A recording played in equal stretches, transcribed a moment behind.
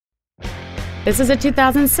This is a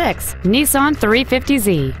 2006 Nissan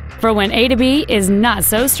 350Z for when A to B is not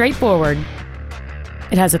so straightforward.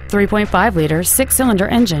 It has a 3.5-liter six-cylinder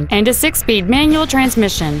engine and a six-speed manual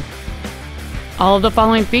transmission. All of the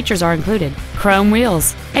following features are included: chrome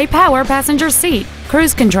wheels, a power passenger seat,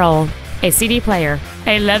 cruise control, a CD player,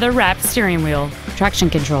 a leather-wrapped steering wheel, traction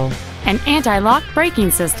control, an anti-lock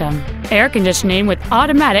braking system, air conditioning with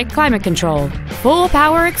automatic climate control, full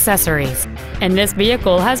power accessories, and this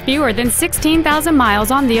vehicle has fewer than 16,000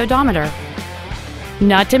 miles on the odometer.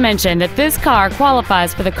 Not to mention that this car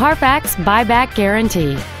qualifies for the Carfax buyback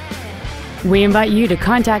guarantee. We invite you to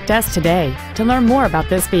contact us today to learn more about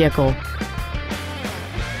this vehicle.